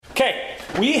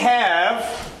We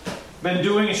have been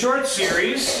doing a short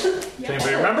series. Does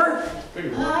anybody remember?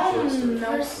 No, not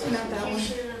that one.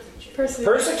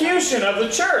 Persecution of the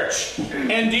church.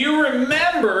 And do you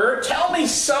remember, tell me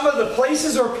some of the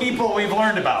places or people we've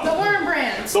learned about. The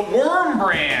Wormbrands. The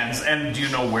Wormbrands. And do you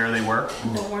know where they were?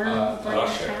 The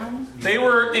Wormbrand town. They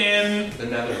were in the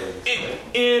Netherlands.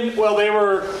 They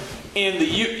were in the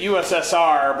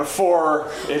USSR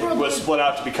before it was split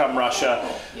out to become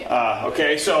Russia.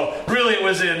 Okay, so really it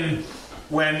was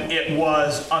when it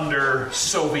was under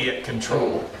Soviet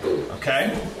control.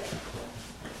 Okay?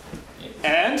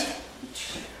 And?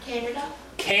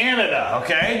 Canada,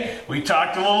 okay? We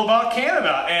talked a little about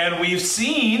Canada, and we've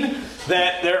seen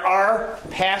that there are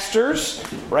pastors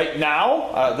right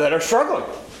now that are struggling,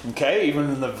 okay? Even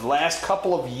in the last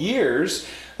couple of years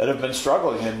that have been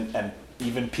struggling, and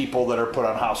even people that are put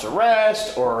on house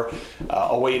arrest or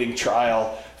awaiting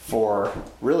trial for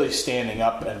really standing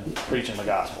up and preaching the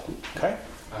gospel, okay?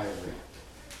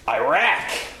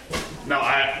 Iraq. No,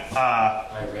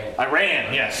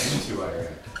 Iran, yes. To Iran.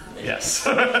 Yes.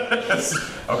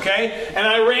 Okay? And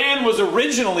Iran was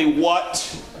originally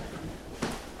what?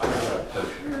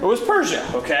 It was Persia,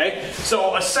 okay?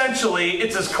 So essentially,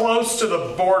 it's as close to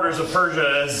the borders of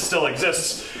Persia as still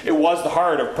exists. It was the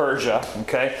heart of Persia,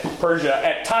 okay? Persia,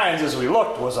 at times, as we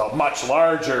looked, was a much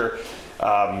larger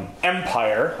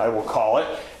empire, I will call it,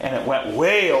 and it went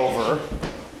way over.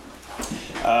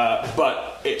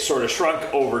 But it sort of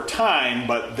shrunk over time,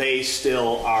 but they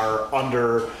still are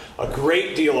under a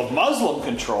great deal of Muslim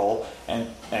control, and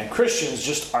Christians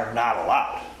just are not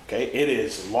allowed. Okay, it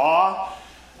is law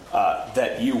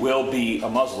that you will be a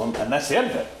Muslim, and that's the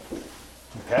end of it.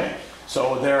 Okay,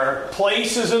 so there are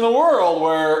places in the world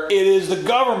where it is the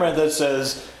government that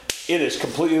says it is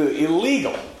completely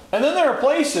illegal, and then there are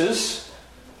places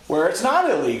where it's not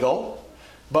illegal,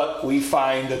 but we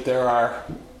find that there are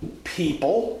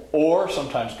people or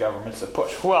sometimes governments that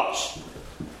push. Who else?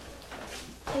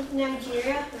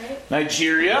 Nigeria, right?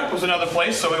 Nigeria was another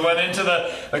place, so we went into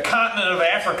the continent of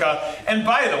Africa. And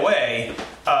by the way,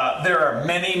 there are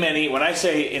many, when I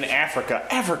say in Africa,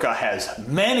 Africa has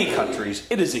many countries.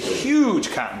 It is a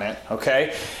huge continent,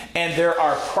 okay? And there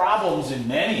are problems in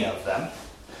many of them.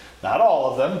 Not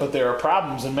all of them, but there are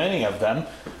problems in many of them.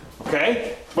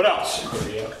 Okay? What else?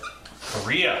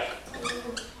 Korea.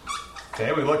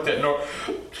 Okay, we looked at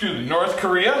North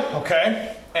Korea,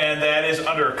 okay? And that is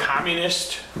under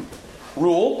communist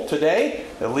rule today.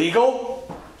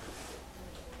 Illegal.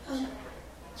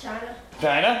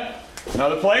 China.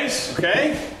 Another place,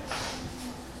 okay?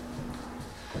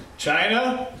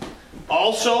 China.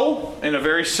 Also, in a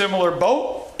very similar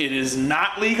boat, it is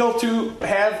not legal to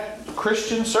have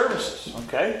Christian services,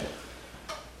 okay?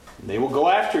 They will go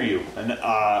after you. And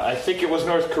I think it was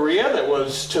North Korea that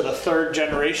was to the third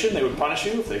generation. They would punish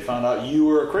you if they found out you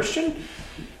were a Christian.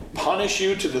 Punish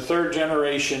you to the third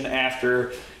generation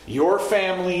after your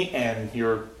family and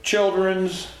your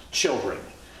children's children.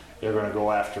 They're going to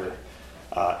go after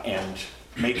and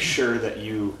make sure that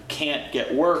you can't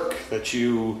get work, that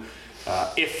you,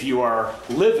 if you are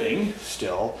living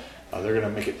still, they're going to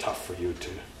make it tough for you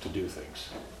to do things.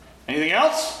 Anything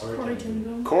else?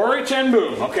 Corrie ten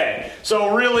Boom. Okay,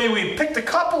 so really we picked a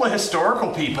couple of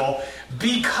historical people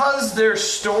because their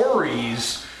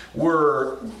stories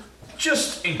were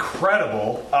just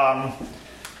incredible.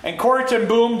 And Corrie ten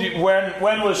Boom,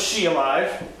 when was she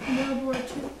alive?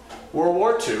 World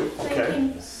War II.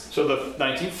 Okay. So the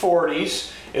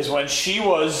 1940s is when she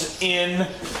was in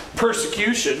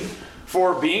persecution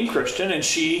for being Christian, and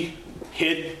she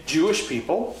hid Jewish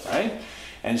people, right?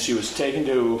 And she was taken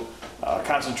to a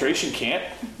concentration camp,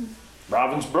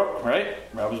 Ravensbrück,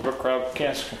 right?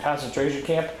 Ravensbrück concentration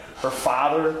camp. Her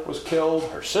father was killed.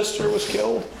 Her sister was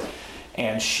killed.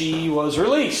 And she was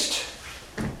released.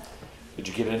 Did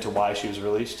you get into why she was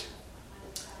released?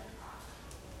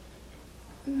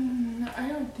 I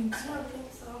don't think so.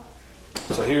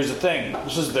 So here's the thing.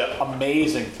 This is the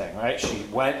amazing thing, right? She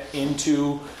went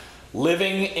into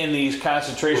living in these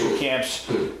concentration camps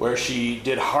where she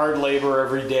did hard labor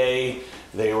every day.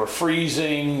 They were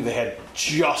freezing. They had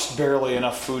just barely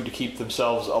enough food to keep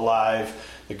themselves alive.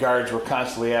 The guards were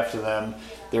constantly after them.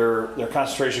 Their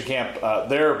concentration camp,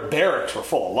 their barracks were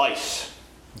full of lice.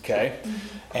 Okay?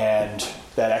 And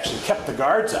that actually kept the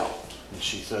guards out. And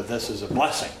she said this is a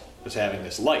blessing, was having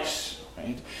this lice.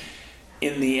 Right?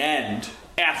 In the end,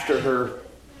 after her,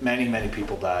 many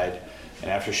people died, and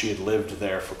after she had lived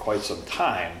there for quite some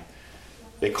time,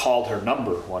 they called her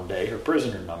number one day, her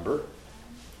prisoner number.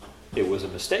 It was a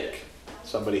mistake.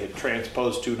 Somebody had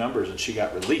transposed two numbers and she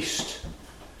got released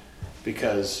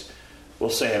because we'll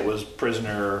say it was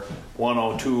prisoner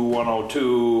 102,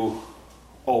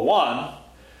 10201,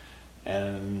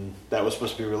 and that was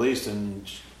supposed to be released, and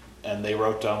they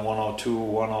wrote down 102,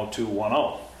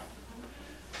 10210,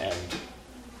 and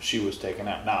she was taken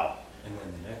out. Now, and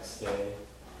then the next day,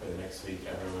 or the next week,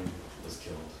 everyone was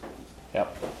killed.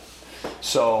 Yep.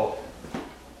 So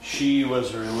she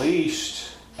was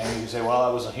released, and you can say, well,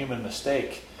 that was a human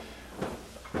mistake.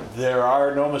 There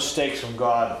are no mistakes from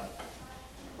God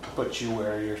to put you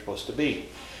where you're supposed to be.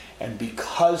 And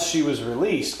because she was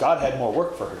released, God had more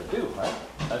work for her to do, right?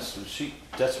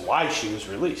 That's why she was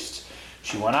released.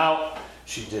 She went out,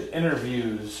 she did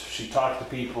interviews, she talked to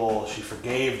people, she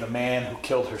forgave the man who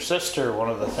killed her sister, one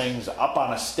of the things, up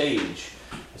on a stage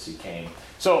as he came.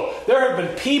 So there have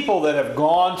been people that have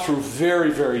gone through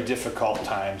very, very difficult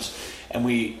times, and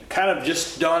we kind of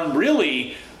just done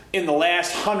really in the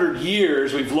last 100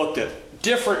 years, we've looked at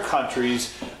different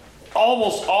countries,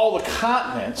 almost all the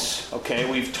continents, okay,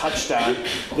 we've touched on.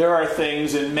 There are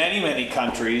things in many, many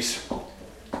countries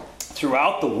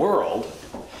throughout the world.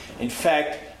 In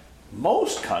fact,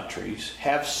 most countries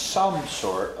have some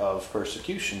sort of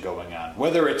persecution going on,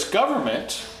 whether it's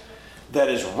government that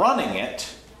is running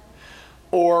it,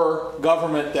 or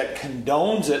government that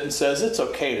condones it and says it's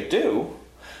okay to do,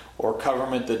 or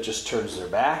government that just turns their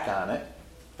back on it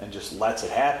and just lets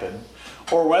it happen,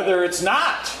 or whether it's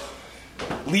not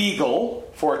legal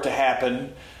for it to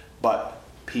happen, but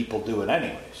people do it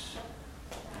anyways.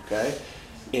 Okay?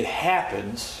 It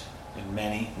happens in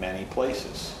many, many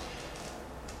places.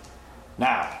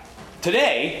 Now,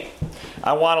 today,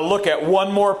 I want to look at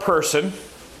one more person.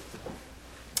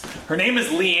 Her name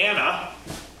is Leanna.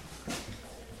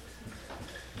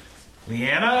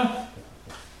 Leanna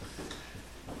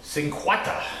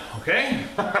Cinquetta, okay?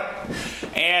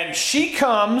 And she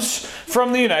comes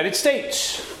from the United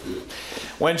States.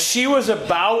 When she was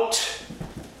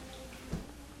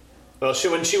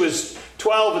when she was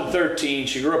 12 and 13,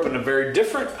 she grew up in a very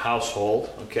different household,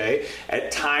 okay?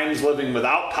 At times living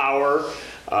without power,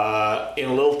 in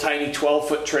a little tiny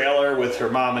 12-foot trailer with her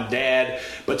mom and dad.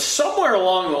 But somewhere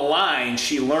along the line,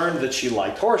 she learned that she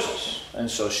liked horses. And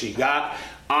so she got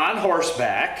on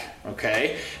horseback,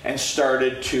 okay, and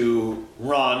started to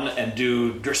run and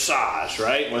do dressage,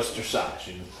 right? What's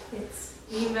dressage?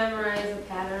 You memorize a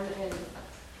pattern and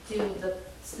do the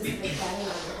specific pattern on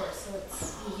the horse, so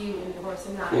it's you and the horse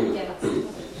and not getting.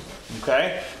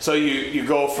 Okay, so you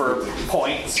go for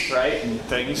points, right, and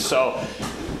things. So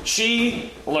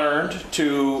she learned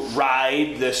to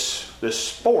ride this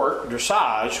sport,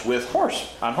 dressage,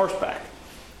 on horseback.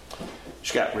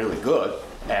 She got really good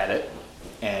at it.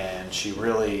 And she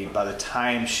really, by the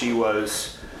time she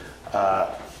was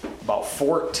about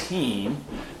 14,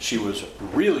 she was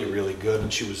really, really good,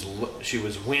 and she was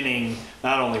winning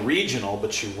not only regional,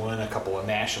 but she won a couple of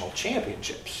national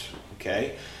championships.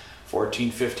 Okay, 14,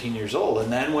 15 years old,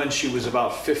 and then when she was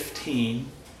about 15,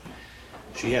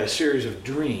 she had a series of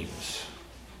dreams.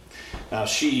 Now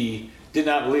she did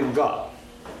not believe in God.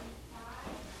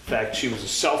 In fact, she was a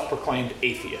self-proclaimed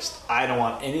atheist. I don't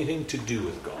want anything to do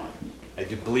with God. I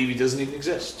do believe he doesn't even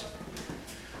exist.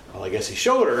 Well, I guess he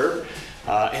showed her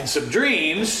in some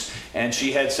dreams, and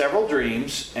she had several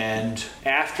dreams, and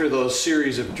after those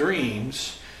series of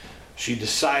dreams, she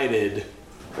decided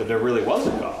that there really was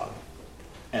a God,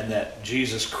 and that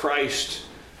Jesus Christ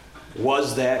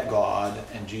was that God,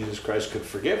 and Jesus Christ could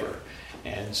forgive her.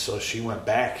 And so she went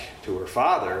back to her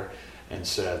father and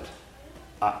said,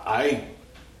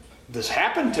 this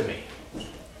happened to me.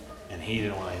 And he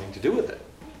didn't want anything to do with it.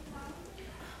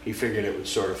 He figured it would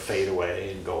sort of fade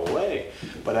away and go away.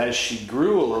 But as she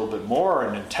grew a little bit more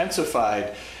and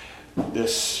intensified,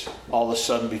 this all of a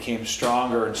sudden became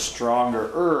stronger and stronger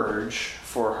urge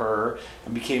for her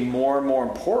and became more and more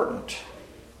important.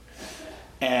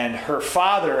 And her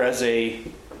father, as a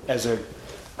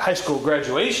high school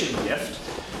graduation gift,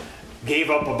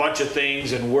 gave up a bunch of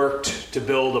things and worked to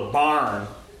build a barn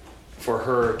for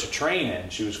her to train in.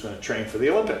 She was going to train for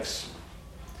the Olympics.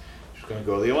 She was going to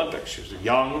go to the Olympics. She was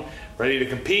young, ready to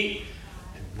compete,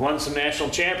 won some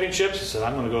national championships, and said,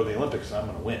 I'm going to go to the Olympics and I'm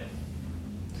going to win.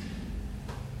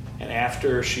 And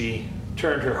after she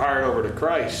turned her heart over to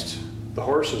Christ, the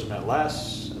horses meant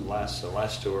less and less and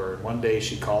less to her. And one day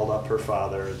she called up her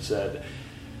father and said,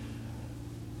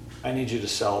 I need you to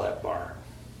sell that barn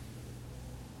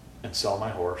and sell my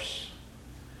horse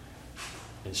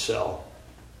and sell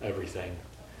everything,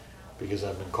 because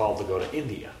I've been called to go to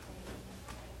India.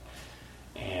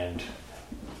 And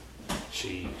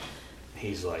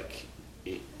he's like,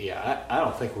 yeah, I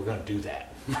don't think we're going to do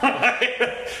that.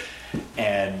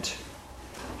 And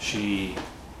she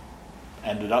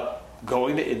ended up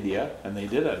going to India, and they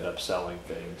did end up selling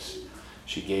things.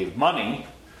 She gave money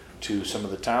to some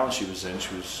of the towns she was in.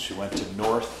 She went to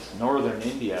northern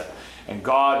India, and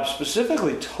God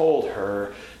specifically told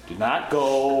her, do not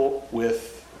go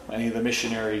with any of the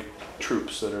missionary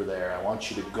troops that are there. I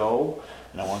want you to go,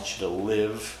 and I want you to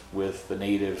live with the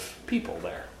native people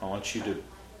there. I want you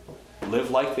to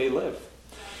live like they live.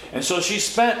 And so she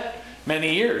spent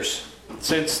many years.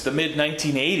 Since the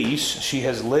mid-1980s, she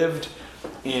has lived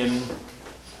in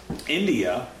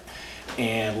India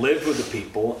and lived with the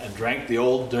people and drank the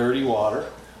old dirty water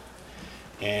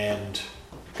and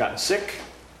gotten sick,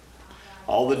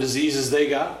 all the diseases they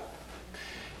got,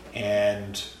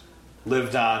 and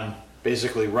lived on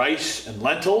basically rice and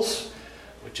lentils,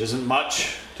 which isn't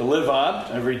much to live on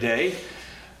every day,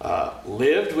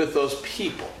 lived with those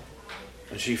people.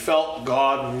 And she felt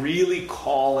God really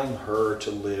calling her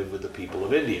to live with the people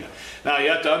of India. Now you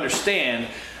have to understand,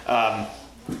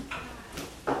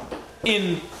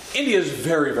 India is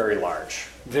very, very large.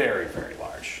 Very, very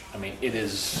large. I mean, it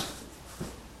is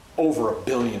over 1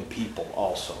 billion people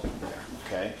also there,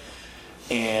 okay?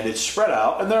 And it's spread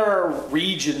out. And there are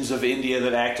regions of India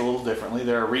that act a little differently.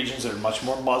 There are regions that are much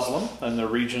more Muslim, and there are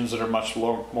regions that are much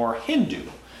more Hindu.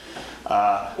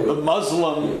 The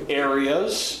Muslim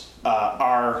areas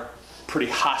are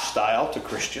pretty hostile to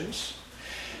Christians.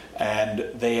 And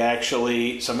they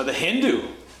actually, some of the Hindu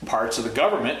parts of the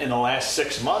government in the last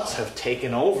 6 months have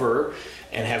taken over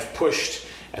and have pushed,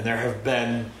 and there have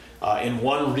been, in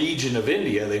one region of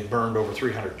India, they've burned over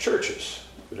 300 churches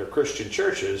that are Christian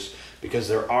churches, because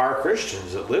there are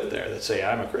Christians that live there that say,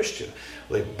 I'm a Christian.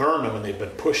 Well, they burn them, and they've been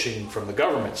pushing from the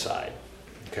government side.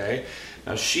 Okay?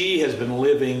 Now, she has been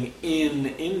living in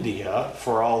India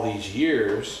for all these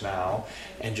years now,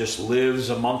 and just lives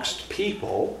amongst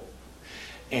people,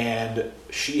 and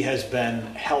she has been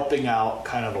helping out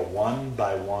kind of a one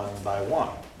by one,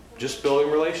 just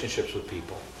building relationships with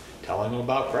people, telling them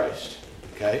about Christ.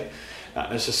 Okay? Not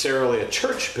necessarily a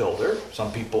church builder.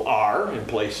 Some people are in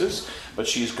places, but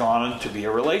she's gone to be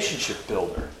a relationship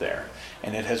builder there,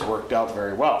 and it has worked out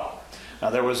very well. Now,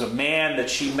 there was a man that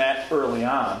she met early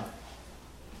on,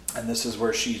 and this is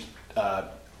where she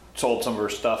sold some of her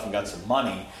stuff and got some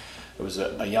money. It was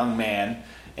a young man.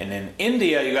 And in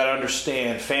India, you got to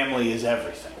understand, family is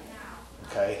everything.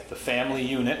 Okay? The family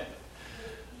unit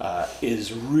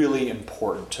is really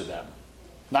important to them.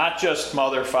 Not just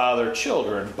mother, father,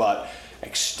 children, but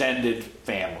extended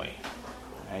family.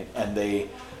 Right? And they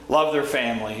love their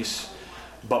families.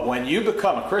 But when you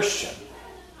become a Christian,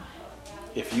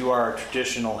 if you are a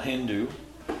traditional Hindu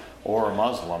or a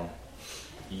Muslim,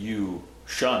 you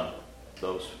shun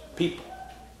those people.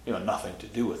 You have nothing to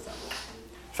do with them.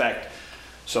 In fact,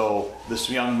 so this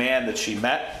young man that she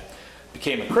met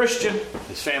became a Christian.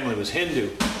 His family was Hindu.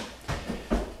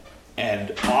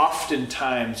 And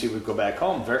oftentimes he would go back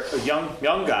home. A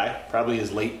young guy, probably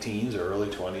his late teens or early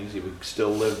 20s. He would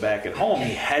still live back at home.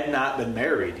 He had not been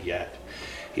married yet.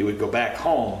 He would go back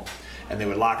home, and they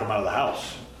would lock him out of the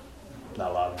house.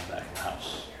 Not allow him back in the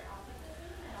house.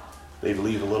 They'd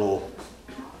leave a little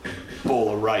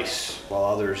bowl of rice while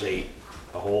others ate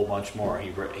a whole bunch more.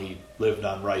 He lived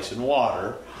on rice and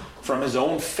water from his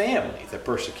own family that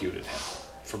persecuted him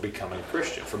for becoming a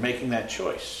Christian, for making that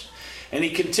choice. And he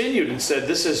continued and said,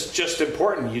 this is just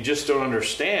important. You just don't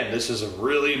understand. This is a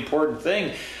really important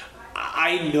thing.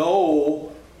 I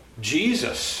know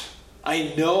Jesus.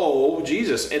 I know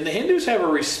Jesus. And the Hindus have a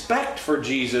respect for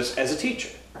Jesus as a teacher.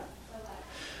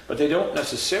 But they don't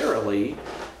necessarily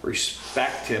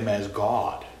respect him as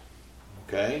God.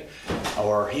 Okay?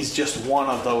 Or he's just one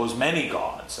of those many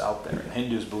gods out there. And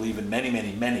Hindus believe in many,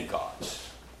 many, many gods.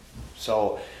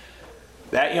 So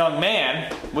that young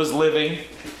man was living,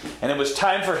 and it was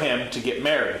time for him to get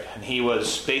married. And he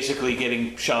was basically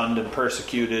getting shunned and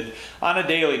persecuted on a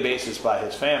daily basis by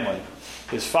his family.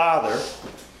 His father,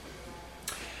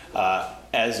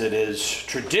 as it is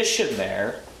tradition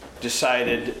there,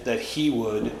 decided that he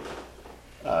would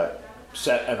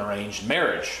set an arranged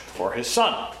marriage for his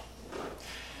son.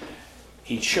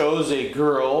 He chose a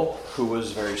girl who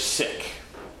was very sick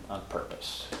on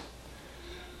purpose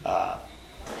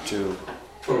to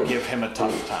give him a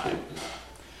tough time.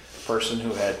 A person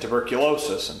who had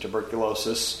tuberculosis, and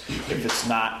tuberculosis, if it's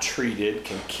not treated,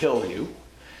 can kill you.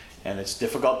 And it's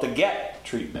difficult to get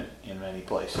treatment in many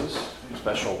places,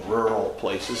 especially rural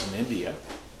places in India.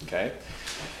 Okay?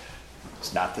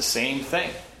 It's not the same thing.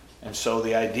 And so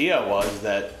the idea was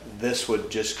that this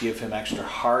would just give him extra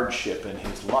hardship in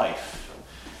his life.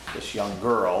 This young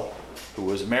girl who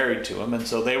was married to him. And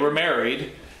so they were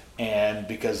married, and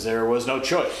because there was no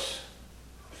choice.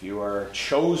 If you are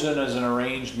chosen as an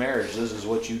arranged marriage, this is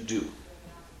what you do.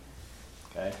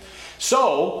 Okay?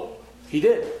 So, he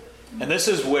did. And this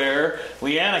is where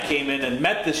Leanna came in and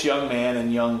met this young man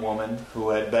and young woman who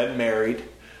had been married,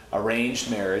 arranged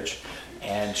marriage,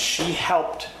 and she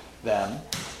helped them.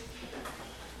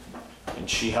 And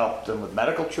she helped them with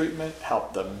medical treatment,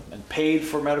 helped them and paid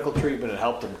for medical treatment, and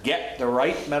helped them get the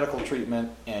right medical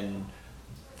treatment. And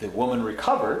the woman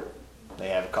recovered. They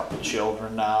have a couple of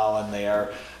children now, and they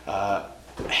are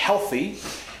healthy.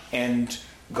 And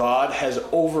God has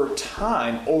over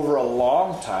time, over a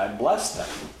long time, blessed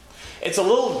them. It's a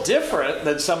little different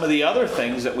than some of the other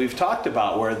things that we've talked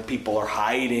about where people are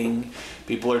hiding,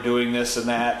 people are doing this and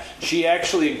that. She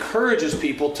actually encourages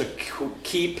people to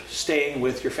keep staying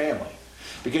with your family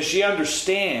because she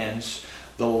understands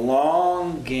the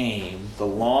long game, the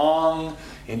long,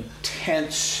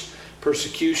 intense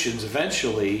persecutions.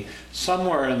 Eventually,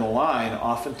 somewhere in the line,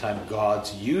 oftentimes God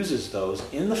uses those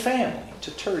in the family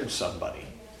to turn somebody.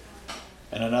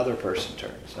 And another person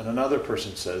turns. And another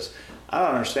person says, I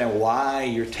don't understand why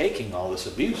you're taking all this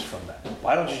abuse from them.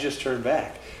 Why don't you just turn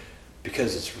back?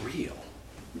 Because it's real.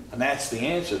 And that's the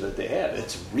answer that they have.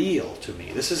 It's real to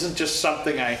me. This isn't just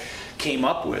something I came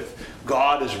up with.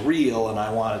 God is real and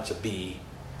I want it to be.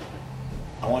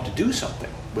 I want to do something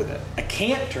with it. I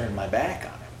can't turn my back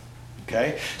on it.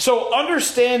 Okay? So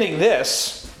understanding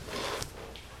this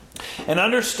and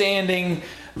understanding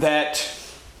that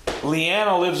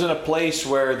Leanna lives in a place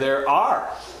where there are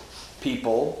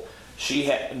people.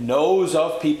 She knows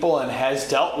of people and has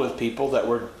dealt with people that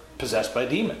were possessed by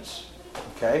demons.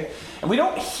 Okay? And we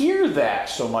don't hear that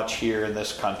so much here in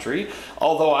this country,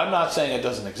 although I'm not saying it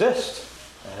doesn't exist.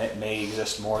 And it may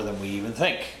exist more than we even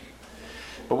think.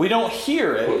 But we don't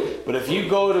hear it. But if you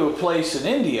go to a place in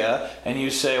India and you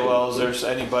say, well, is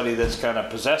there anybody that's kind of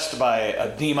possessed by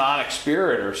a demonic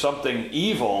spirit or something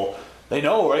evil, they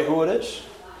know right who it is.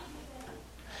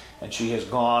 And she has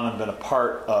gone and been a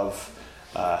part of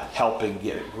helping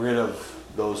get rid of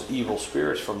those evil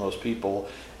spirits from those people.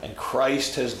 And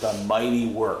Christ has done mighty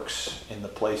works in the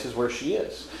places where she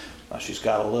is. Now she's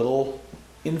got a little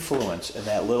influence, and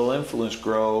that little influence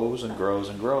grows and grows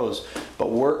and grows,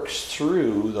 but works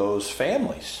through those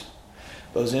families,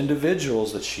 those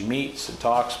individuals that she meets and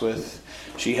talks with.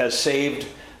 She has saved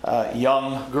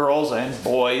young girls and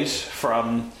boys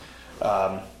from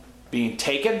being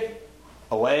taken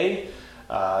away,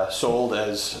 sold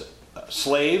as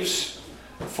slaves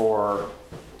for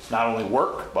not only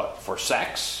work, but for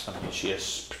sex. I mean, she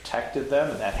has protected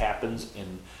them, and that happens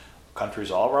in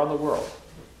countries all around the world,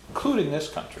 including this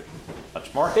country.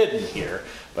 Much more hidden here,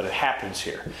 but it happens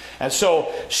here. And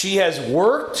so she has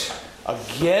worked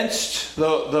against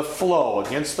the flow,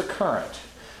 against the current.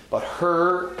 But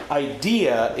her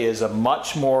idea is a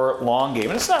much more long game.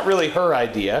 And it's not really her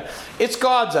idea. It's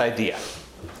God's idea.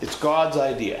 It's God's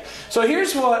idea. So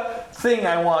here's what thing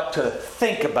I want to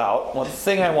think about, one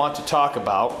thing I want to talk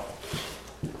about.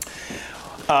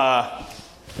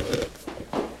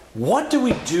 What do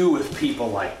we do with people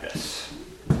like this?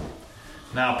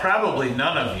 Now, probably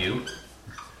none of you,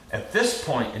 at this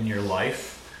point in your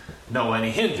life, know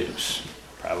any Hindus.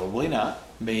 Probably not.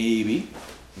 Maybe.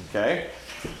 Okay?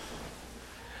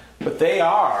 But they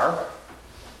are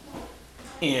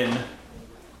in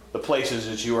the places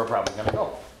that you are probably going to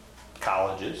go.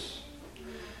 Colleges.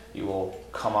 You will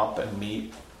come up and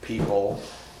meet people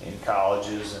in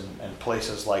colleges and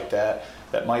places like that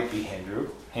that might be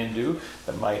Hindu,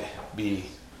 that might be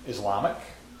Islamic,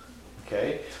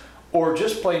 okay? Or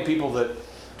just plain people that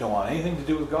don't want anything to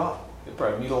do with God. You'll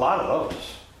probably meet a lot of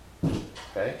those,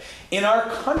 okay? In our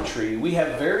country, we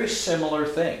have very similar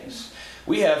things.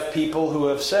 We have people who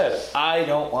have said, I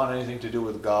don't want anything to do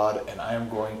with God, and I am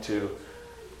going to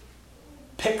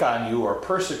pick on you or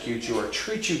persecute you or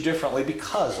treat you differently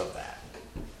because of that.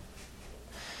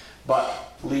 But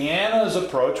Leanna's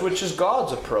approach, which is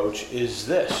God's approach, is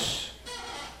this.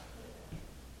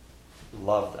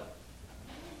 Love them.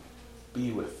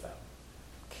 Be with them.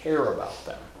 Care about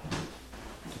them.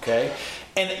 Okay?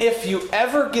 And if you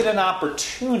ever get an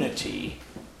opportunity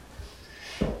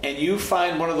and you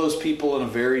find one of those people in a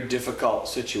very difficult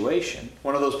situation,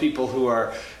 one of those people who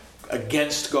are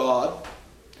against God,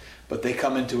 but they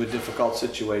come into a difficult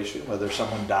situation, whether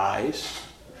someone dies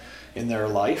in their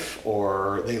life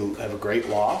or they have a great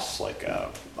loss, like a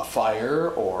fire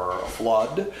or a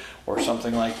flood or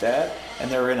something like that, and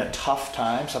they're in a tough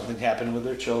time, something happened with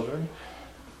their children,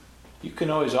 you can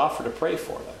always offer to pray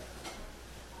for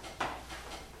them.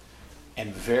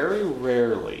 And very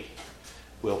rarely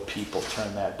will people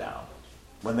turn that down.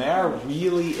 When they are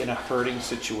really in a hurting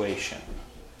situation,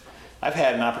 I've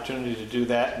had an opportunity to do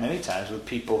that many times with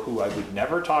people who I would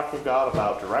never talk with God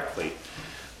about directly,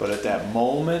 but at that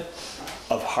moment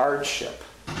of hardship,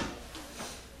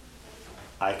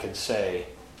 I can say,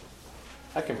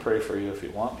 I can pray for you if you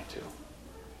want me to.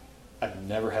 I've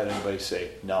never had anybody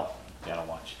say, no, I don't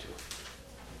want you to.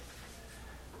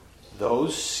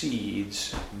 Those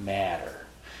seeds matter.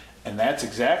 And that's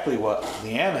exactly what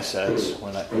Leanna says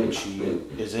when she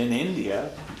is in India.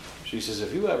 She says,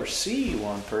 if you ever see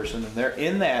one person and they're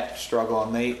in that struggle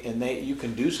and you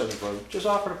can do something for them, just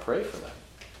offer to pray for them.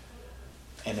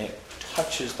 And it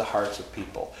touches the hearts of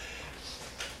people.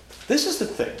 This is the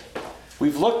thing.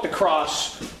 We've looked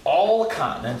across all the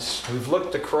continents. We've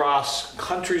looked across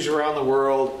countries around the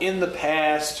world in the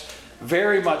past,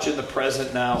 very much in the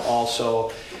present now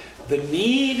also. The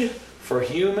need for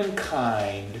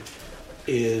humankind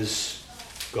is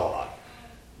God.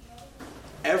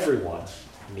 Everyone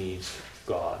needs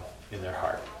God in their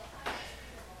heart.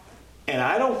 And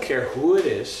I don't care who it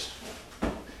is,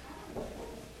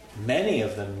 many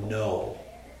of them know,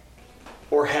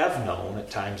 or have known at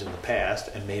times in the past,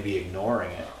 and maybe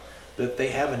ignoring it, that they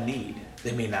have a need.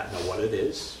 They may not know what it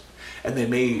is, and they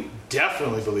may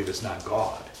definitely believe it's not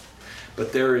God.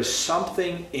 But there is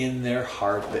something in their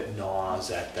heart that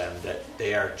gnaws at them, that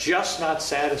they are just not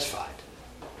satisfied.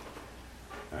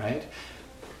 All right?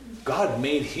 God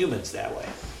made humans that way.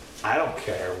 I don't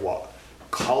care what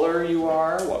color you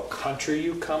are, what country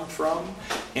you come from,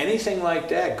 anything like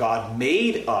that. God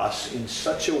made us in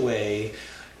such a way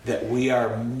that we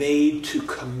are made to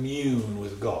commune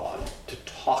with God, to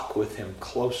talk with Him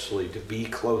closely, to be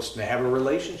close, and to have a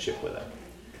relationship with Him.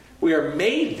 We are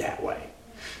made that way.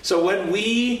 So when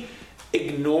we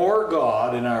ignore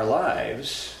God in our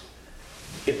lives,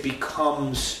 it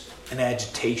becomes an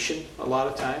agitation a lot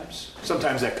of times.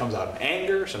 Sometimes that comes out in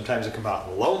anger. Sometimes it comes out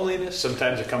in loneliness.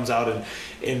 Sometimes it comes out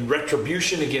in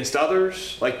retribution against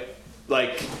others.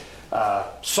 Like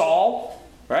Saul,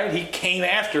 right? He came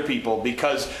after people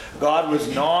because God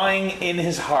was gnawing in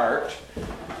his heart.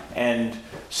 And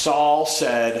Saul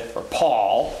said, or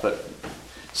Paul, but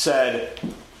said,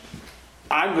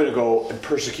 I'm going to go and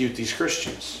persecute these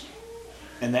Christians.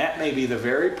 And that may be the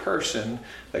very person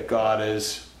that God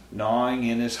is gnawing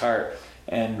in his heart.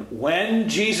 And when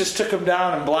Jesus took him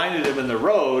down and blinded him in the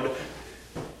road,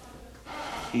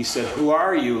 he said, who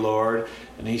are you, Lord?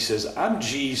 And he says, I'm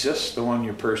Jesus, the one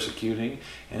you're persecuting.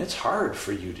 And it's hard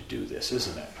for you to do this,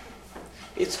 isn't it?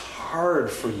 It's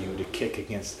hard for you to kick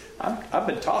against. I've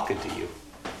been talking to you.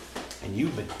 And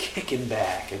you've been kicking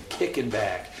back and kicking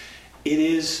back. It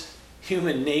is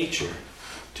human nature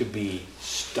to be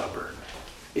stubborn.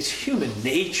 It's human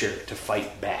nature to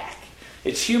fight back.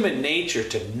 It's human nature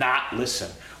to not listen.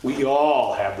 We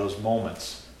all have those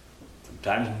moments,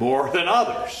 sometimes more than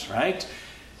others, right?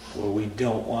 Where we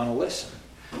don't want to listen.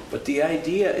 But the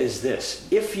idea is this: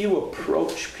 if you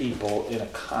approach people in a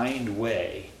kind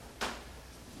way,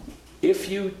 if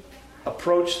you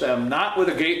approach them not with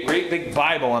a great big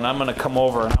Bible and I'm going to come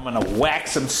over and I'm going to whack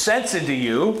some sense into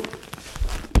you,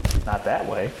 not that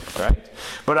way, right?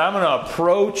 But I'm going to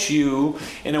approach you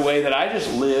in a way that I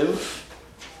just live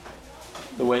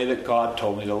the way that God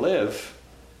told me to live,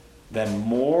 then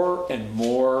more and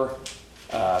more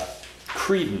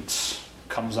credence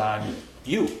comes on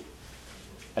you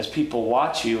as people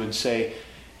watch you and say,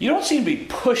 you don't seem to be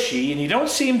pushy and you don't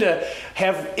seem to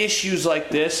have issues like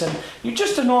this and you're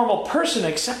just a normal person,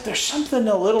 except there's something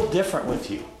a little different with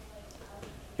you.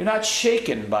 You're not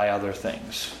shaken by other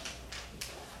things.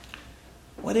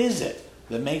 What is it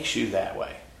that makes you that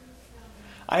way?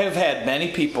 I have had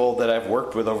many people that I've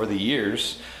worked with over the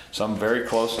years, some very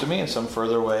close to me and some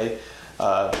further away,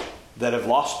 that have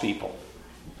lost people.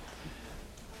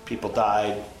 People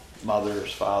died,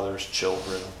 mothers, fathers,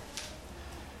 children.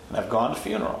 And I've gone to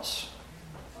funerals.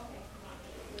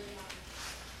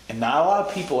 And not a lot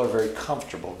of people are very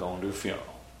comfortable going to a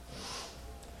funeral.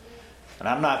 And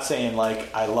I'm not saying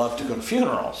like I love to go to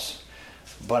funerals,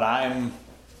 but I'm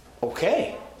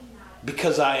okay.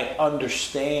 Because I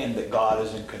understand that God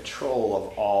is in control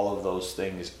of all of those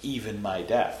things, even my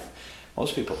death.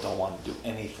 Most people don't want to do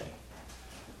anything.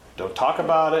 Don't talk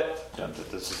about it.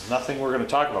 This is nothing we're going to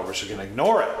talk about. We're just going to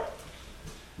ignore it.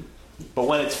 But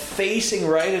when it's facing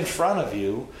right in front of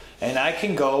you, and I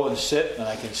can go and sit, and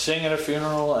I can sing at a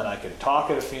funeral, and I can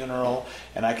talk at a funeral,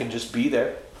 and I can just be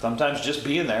there. Sometimes just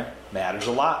being there matters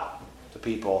a lot to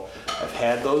people. I've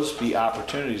had those be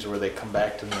opportunities where they come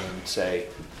back to me and say,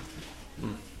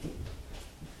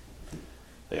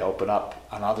 They open up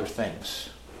on other things.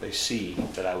 They see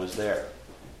that I was there.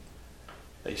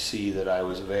 They see that I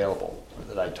was available,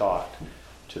 or that I talked.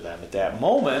 to them at that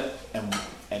moment,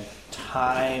 and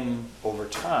time over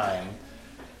time,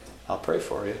 I'll pray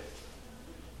for you.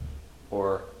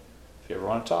 Or if you ever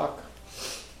want to talk,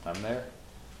 I'm there.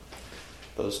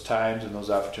 Those times and those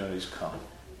opportunities come.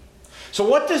 So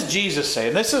what does Jesus say?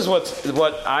 And this is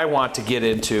what I want to get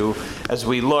into as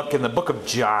we look in the book of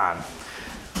John.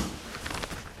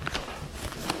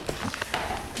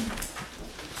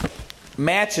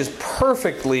 Matches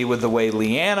perfectly with the way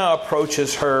Leanna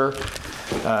approaches her,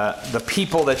 the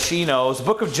people that she knows. The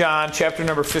book of John, chapter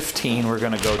number 15, we're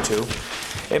going to go to.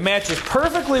 It matches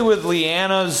perfectly with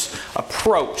Leanna's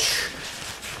approach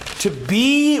to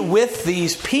be with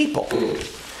these people,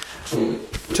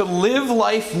 to live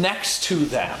life next to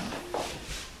them,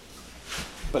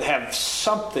 but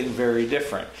something very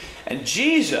different. And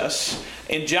Jesus,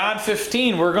 in John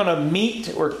 15,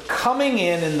 we're coming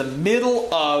in the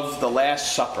middle of the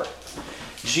Last Supper.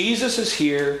 Jesus is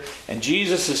here, and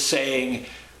Jesus is saying,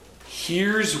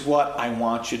 here's what I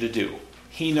want you to do.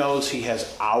 He knows he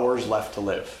has hours left to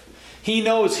live. He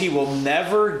knows he will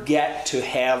never get to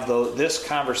have this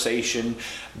conversation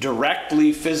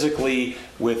directly, physically,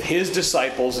 with his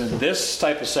disciples in this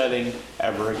type of setting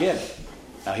ever again.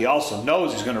 Now, he also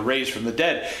knows he's going to raise from the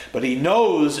dead, but he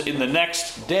knows in the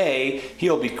next day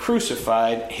he'll be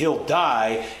crucified, he'll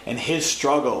die, and his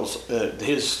disciples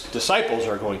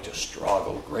are going to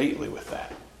struggle greatly with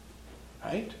that.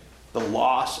 Right? The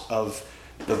loss of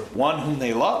the one whom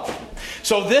they love.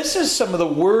 So this is some of the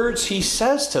words he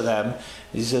says to them.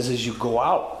 He says, as you go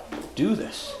out, do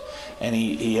this. And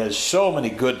he has so many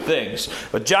good things.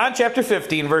 But John chapter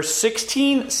 15, verse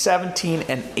 16, 17,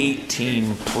 and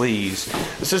 18, please.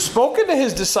 This is spoken to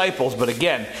his disciples, but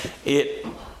again, it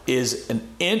is an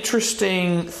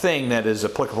interesting thing that is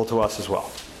applicable to us as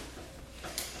well.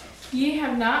 Ye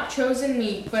have not chosen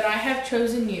me, but I have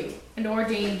chosen you, and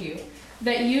ordained you,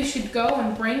 that you should go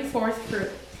and bring forth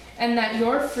fruit, and that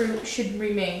your fruit should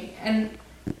remain, and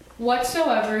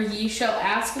whatsoever ye shall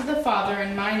ask of the Father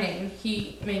in my name,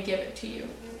 he may give it to you.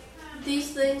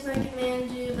 These things I command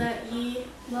you, that ye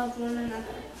love one another.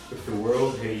 If the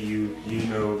world hate you, you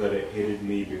know that it hated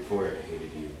me before it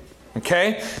hated you.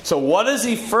 Okay, so what does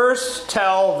he first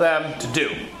tell them to do?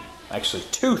 Actually,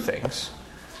 two things.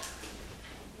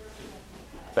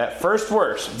 That first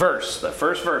verse,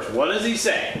 what does he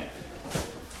say?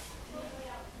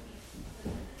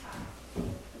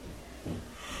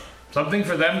 Something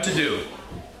for them to do.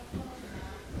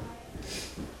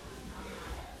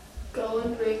 Go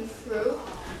and bring fruit.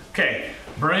 Okay,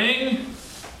 bring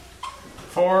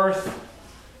forth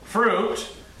fruit,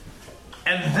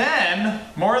 and then,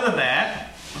 more than that,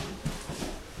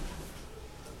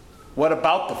 what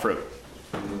about the fruit?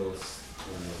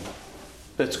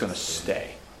 That's going to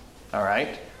stay. All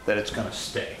right? That it's going to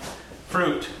stay.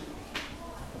 Fruit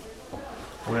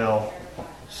will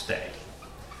stay.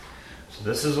 So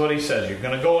this is what he says. You're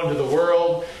going to go into the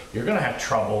world. You're going to have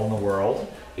trouble in the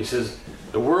world. He says,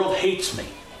 the world hates me.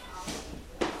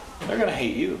 They're going to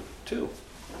hate you too.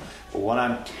 But what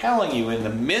I'm telling you, in the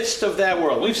midst of that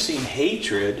world, we've seen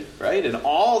hatred, right? In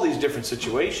all these different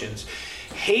situations,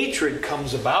 hatred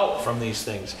comes about from these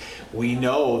things. We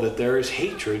know that there is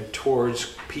hatred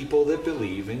towards people that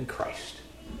believe in Christ.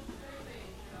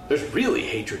 There's really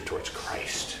hatred towards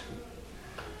Christ.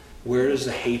 Where does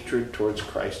the hatred towards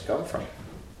Christ come from?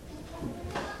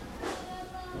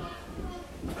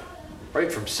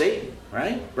 Right from Satan,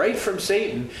 right? Right from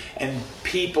Satan. And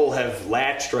people have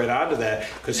latched right onto that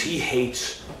because he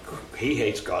hates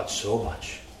God so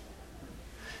much.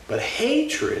 But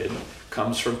hatred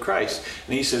comes from Christ.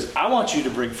 And he says, I want you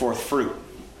to bring forth fruit.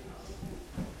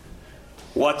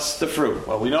 What's the fruit?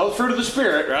 Well, we know the fruit of the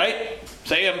Spirit, right?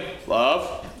 Say them.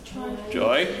 Love,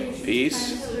 joy,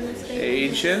 peace,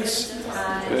 patience,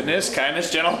 goodness,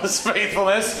 kindness, gentleness,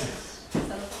 faithfulness,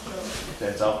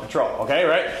 and self-control. Okay,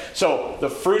 right? So the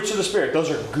fruits of the Spirit, those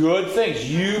are good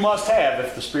things you must have.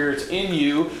 If the Spirit's in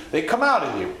you, they come out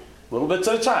of you. Little bits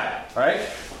at a time, right?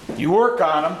 You work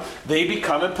on them, they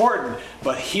become important.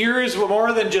 But here is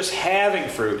more than just having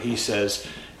fruit. He says,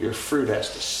 your fruit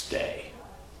has to stay.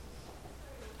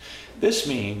 This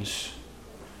means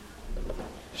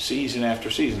season after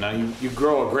season. Now you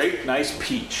grow a great, nice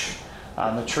peach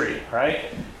on the tree, right?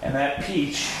 And that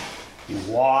peach, you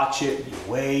watch it, you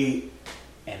wait,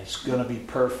 and it's going to be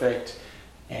perfect.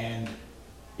 And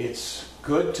it's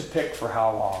good to pick for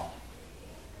how long?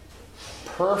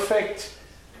 Perfect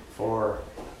for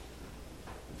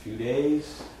a few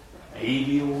days,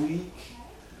 maybe a week,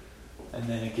 and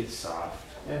then it gets soft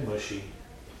and mushy,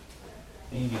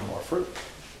 and you need more fruit.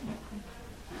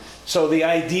 So the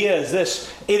idea is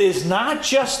this. It is not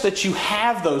just that you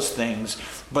have those things,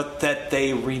 but that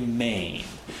they remain.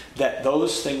 That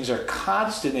those things are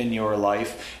constant in your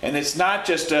life. And it's not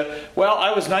just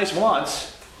I was nice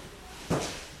once.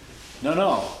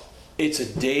 No. It's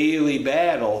a daily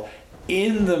battle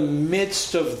in the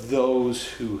midst of those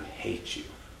who hate you.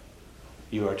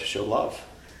 You are to show love.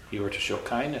 You are to show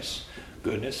kindness,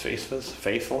 goodness,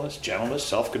 faithfulness, gentleness,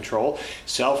 self-control.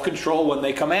 Self-control when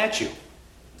they come at you.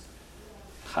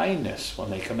 Kindness when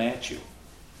they come at you.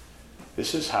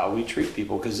 This is how we treat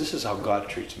people, because this is how God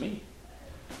treats me.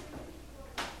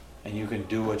 And you can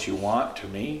do what you want to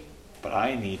me, but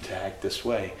I need to act this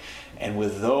way. And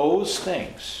with those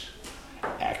things,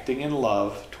 acting in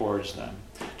love towards them.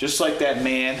 Just like that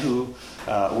man who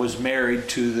was married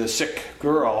to the sick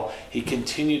girl, he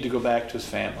continued to go back to his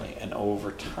family. And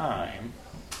over time,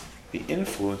 the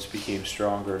influence became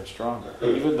stronger and stronger.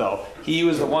 Even though he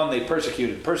was the one they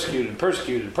persecuted,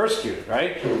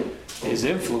 right? His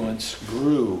influence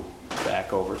grew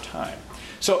back over time.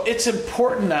 So it's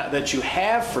important that you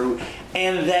have fruit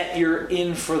and that you're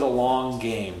in for the long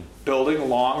game. Building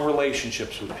long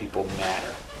relationships with people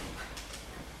matter.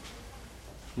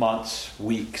 Months,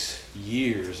 weeks,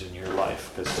 years in your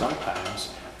life, because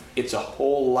sometimes it's a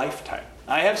whole lifetime.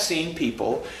 I have seen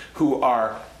people who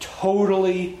are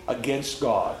totally against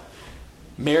God,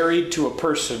 married to a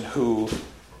person who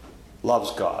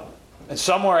loves God. And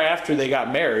somewhere after they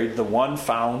got married, the one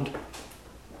found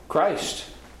Christ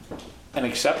and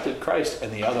accepted Christ,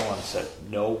 and the other one said,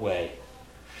 no way.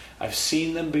 I've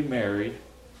seen them be married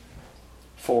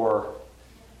for,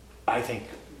 I think,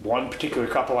 one particular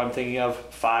couple I'm thinking of,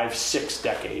 5-6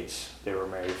 decades they were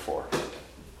married for.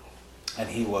 And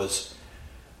he was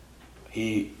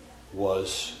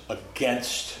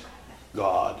against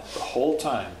God the whole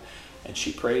time. And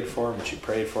she prayed for him, and she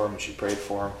prayed for him, and she prayed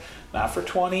for him. Not for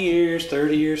 20 years,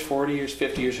 30 years, 40 years,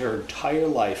 50 years, her entire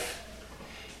life.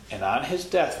 And on his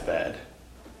deathbed,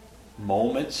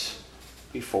 moments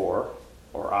before,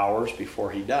 or hours before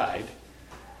he died,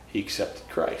 he accepted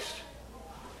Christ.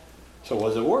 So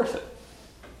was it worth it?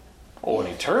 Oh, an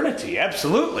eternity,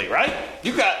 absolutely, right?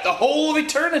 You got the whole of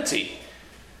eternity.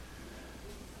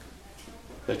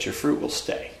 That your fruit will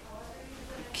stay.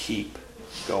 Keep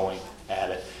going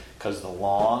at it, because the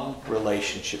long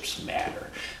relationships matter.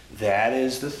 That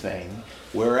is the thing.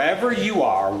 Wherever you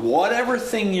are, whatever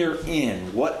thing you're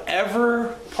in,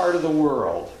 whatever part of the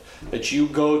world that you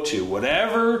go to,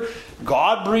 whatever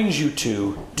God brings you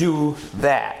to, do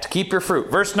that. Keep your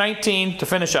fruit. Verse 19 to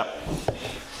finish up.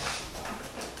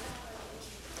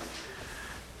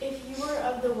 If you were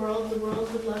of the world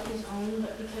would love his own,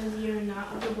 but because you are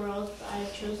not of the world, I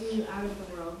have chosen you out of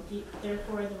the world.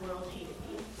 Therefore the world hated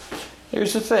you.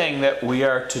 Here's the thing that we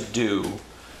are to do.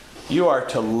 You are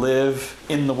to live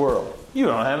in the world. You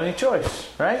don't have any choice,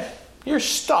 right? You're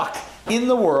stuck in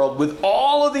the world with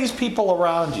all of these people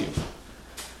around you.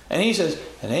 And he says,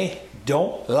 and they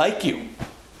don't like you.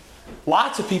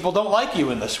 Lots of people don't like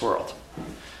you in this world.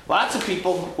 Lots of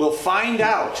people will find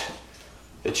out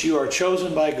that you are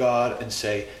chosen by God and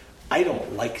say, I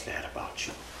don't like that about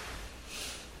you.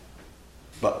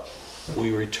 But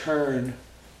we return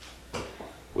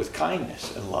with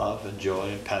kindness and love and joy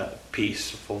and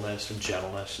peacefulness and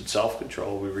gentleness and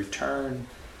self-control. We return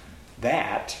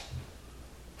that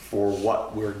for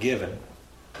what we're given.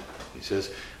 He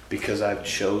says, because I've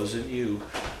chosen you.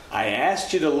 I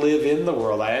asked you to live in the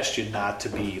world. I asked you not to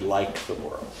be like the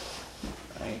world.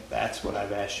 Right? That's what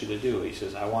I've asked you to do. He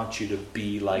says, I want you to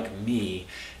be like me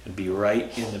and be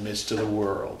right in the midst of the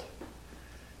world.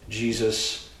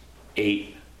 Jesus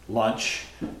ate lunch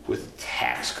with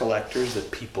tax collectors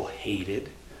that people hated.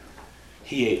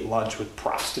 He ate lunch with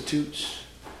prostitutes,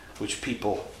 which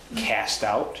people cast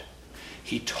out.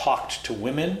 He talked to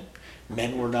women.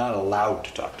 Men were not allowed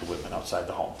to talk to women outside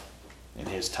the home in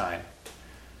his time.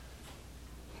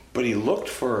 But he looked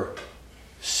for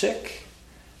sick,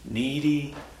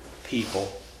 needy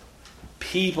people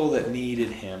that needed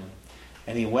him.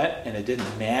 And he went, and it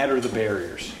didn't matter the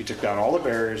barriers. He took down all the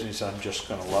barriers, and he said, I'm just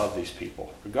going to love these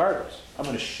people, regardless. I'm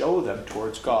going to show them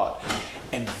towards God.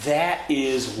 And that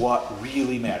is what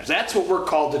really matters. That's what we're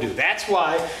called to do. That's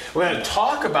why we're going to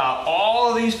talk about all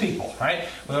of these people, right?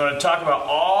 We're going to talk about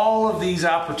all of these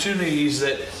opportunities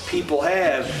that people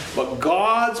have. But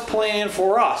God's plan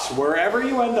for us, wherever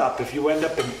you end up, if you end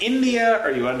up in India, or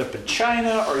you end up in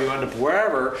China, or you end up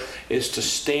wherever, is to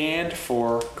stand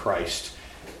for Christ.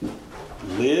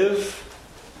 Live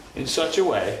in such a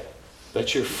way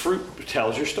that your fruit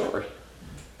tells your story.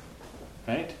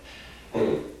 Right?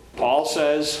 Paul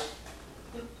says,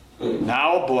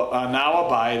 now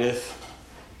abideth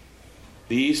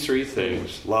these three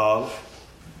things, love,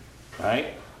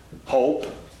 right? Hope,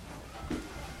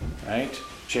 right?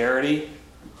 Charity.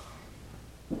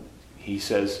 He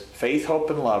says faith, hope,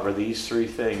 and love are these three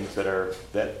things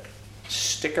that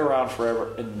stick around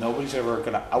forever, and nobody's ever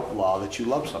going to outlaw that you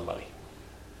love somebody.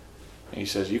 And he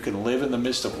says you can live in the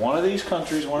midst of one of these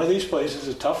countries, one of these places,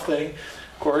 a tough thing,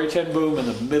 Corrie ten Boom, in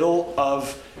the middle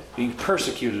of being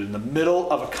persecuted, in the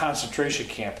middle of a concentration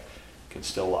camp, can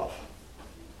still love.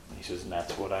 He says, and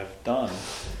that's what I've done,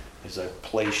 is I've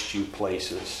placed you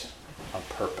places on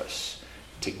purpose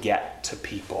to get to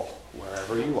people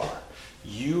wherever you are.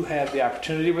 You have the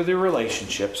opportunity with your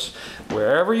relationships,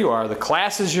 wherever you are, the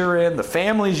classes you're in, the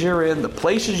families you're in, the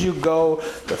places you go,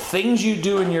 the things you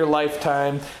do in your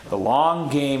lifetime. The long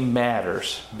game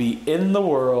matters. Be in the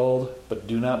world, but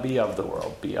do not be of the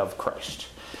world. Be of Christ.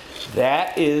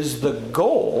 That is the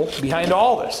goal behind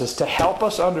all this, is to help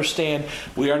us understand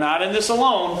we are not in this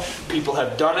alone. People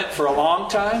have done it for a long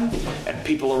time, and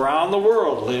people around the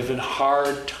world live in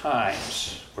hard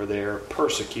times where they're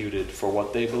persecuted for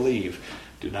what they believe.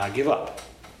 Do not give up.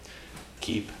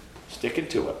 Keep sticking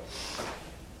to it.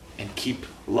 And keep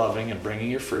loving and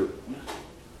bringing your fruit.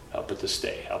 Help it to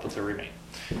stay. Help it to remain.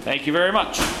 Thank you very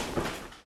much.